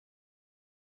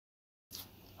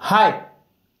Hi,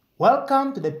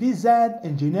 welcome to the PZ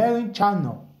Engineering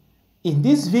channel. In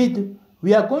this video,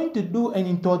 we are going to do an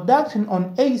introduction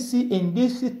on AC and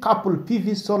DC coupled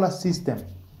PV solar system.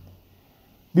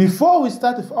 Before we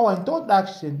start with our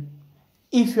introduction,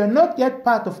 if you are not yet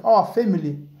part of our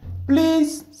family,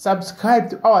 please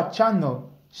subscribe to our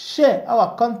channel, share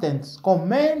our contents,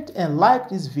 comment and like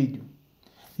this video.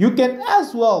 You can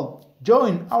as well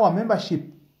join our membership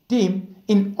team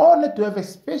in order to have a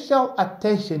special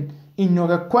attention in your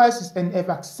requests and have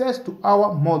access to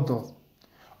our models.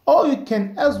 Or you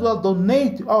can as well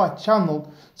donate to our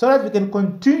channel so that we can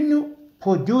continue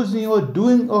producing or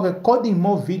doing or recording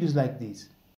more videos like this.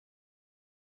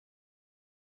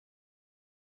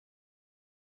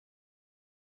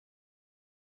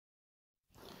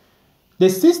 The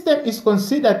system is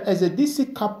considered as a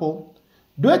DC couple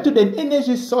due to the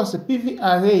energy source, PV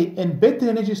array, and battery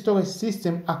energy storage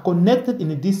system are connected in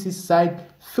the DC side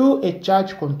through a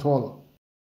charge controller.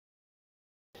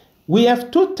 We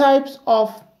have two types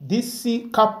of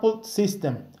DC coupled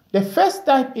system. The first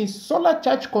type is solar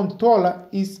charge controller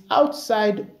is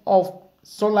outside of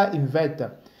solar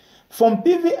inverter. From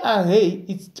PV array,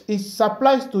 it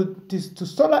supplies to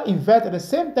solar inverter at the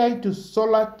same time to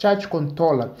solar charge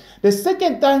controller. The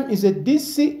second time is a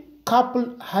DC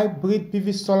coupled hybrid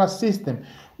PV solar system,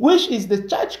 which is the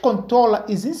charge controller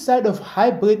is inside of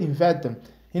hybrid inverter.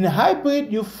 In a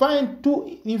hybrid, you find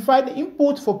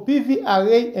input for PV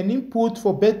array and input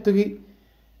for battery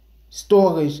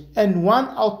storage and one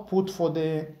output for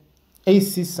the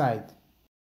AC side.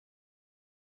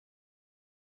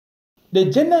 The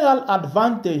general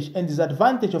advantage and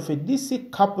disadvantage of a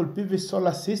DC coupled PV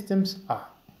solar systems are: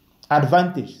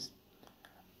 advantages: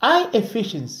 high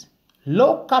efficiency,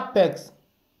 low capex,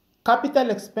 capital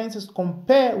expenses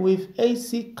compared with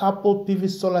AC coupled PV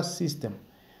solar system.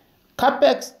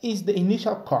 Capex is the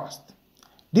initial cost.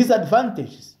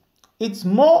 Disadvantages: it's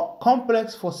more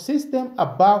complex for system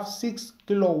above 6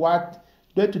 kW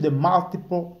due to the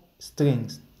multiple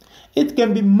strings. It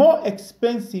can be more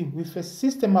expensive with a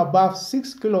system above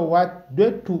 6 kW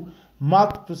due to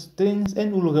multiple strings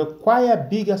and will require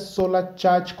bigger solar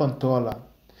charge controller.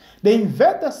 The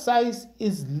inverter size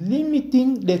is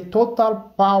limiting the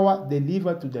total power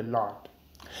delivered to the load.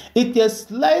 It has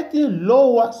slightly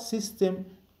lower system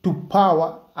to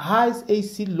power high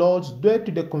AC loads due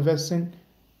to the conversion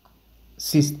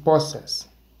process.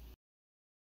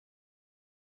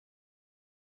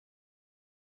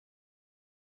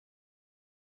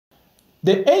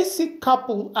 The AC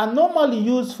couple are normally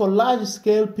used for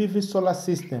large-scale PV solar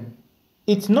system.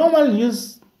 It normally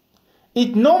uses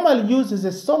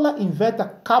a solar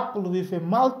inverter coupled with a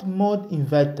multi-mode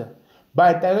inverter,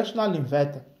 bidirectional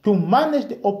inverter, to manage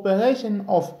the operation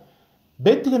of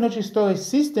battery energy storage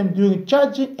system during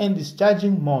charging and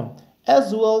discharging mode,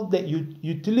 as well the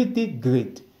utility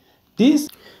grid. The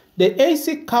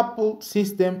AC coupled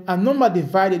system are normally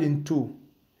divided in two.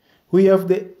 We have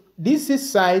the DC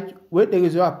side where there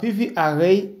is a PV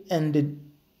array and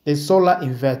the solar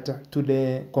inverter to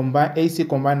the AC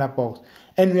combiner box.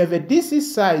 And we have a DC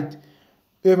side,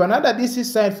 we have another DC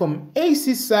side from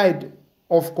AC side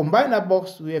of combiner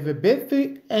box, we have a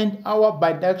battery and our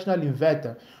bidirectional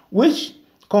inverter, which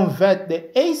convert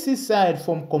the AC side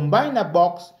from combiner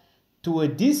box to a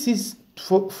DC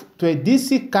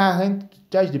current to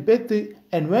charge the battery,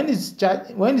 and when it's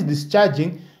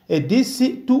discharging, a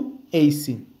DC to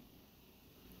AC.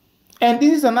 And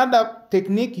this is another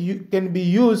technique can be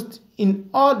used in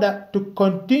order to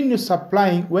continue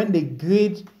supplying when the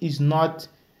grid is not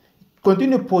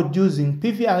continue producing.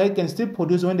 PV array can still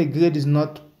produce when the grid is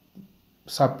not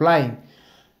supplying.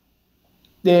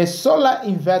 The solar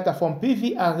inverter from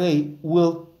PV array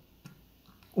will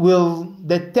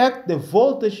detect the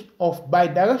voltage of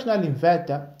bidirectional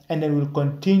inverter and then will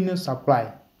continue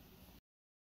supply.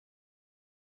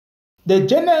 The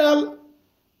general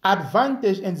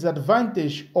advantage and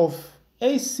disadvantage of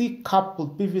AC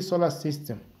coupled PV solar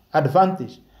system.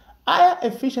 Advantage: higher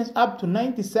efficiency up to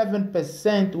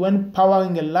 97% when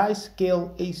powering a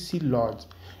large-scale AC load.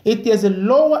 It has a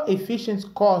lower efficiency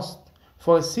cost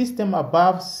for a system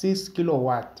above 6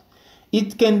 kW.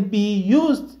 It can be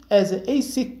used as an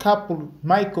AC coupled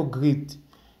microgrid.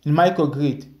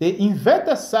 The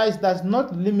inverter size does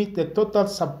not limit the total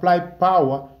supply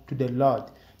power to the load.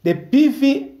 The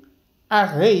PV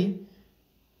array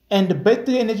and the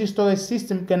battery energy storage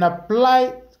system can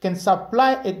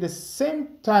supply at the same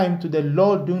time to the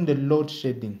load during the load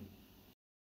shedding.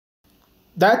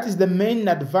 That is the main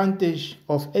advantage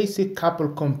of AC couple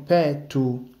compared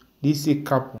to DC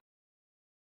couple.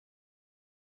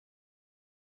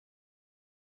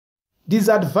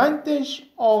 Disadvantage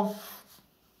of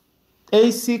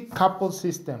AC coupled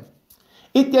system.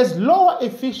 It has lower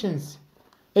efficiency,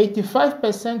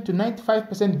 85% to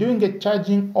 95% during a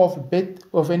charging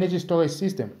of energy storage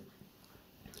system.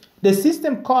 The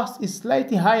system cost is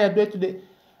slightly higher due to the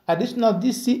additional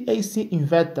DC-AC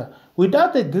inverter.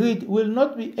 Without a grid, we will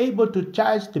not be able to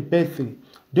charge the battery.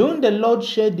 During the load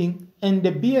shedding and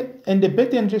the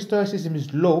battery energy storage system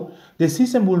is low, the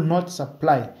system will not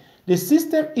supply. The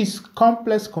system is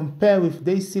complex compared with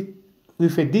a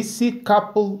DC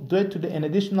couple due to an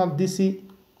additional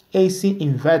DC-AC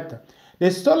inverter.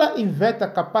 The solar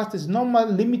inverter capacity is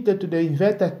normally limited to the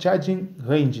inverter charging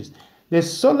ranges. The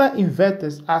solar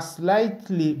inverters are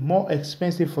slightly more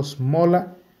expensive for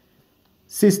smaller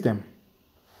systems.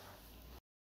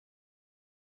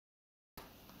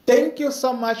 Thank you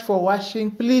so much for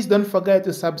watching. Please don't forget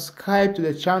to subscribe to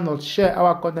the channel, share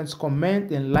our contents,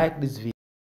 comment, and like this video.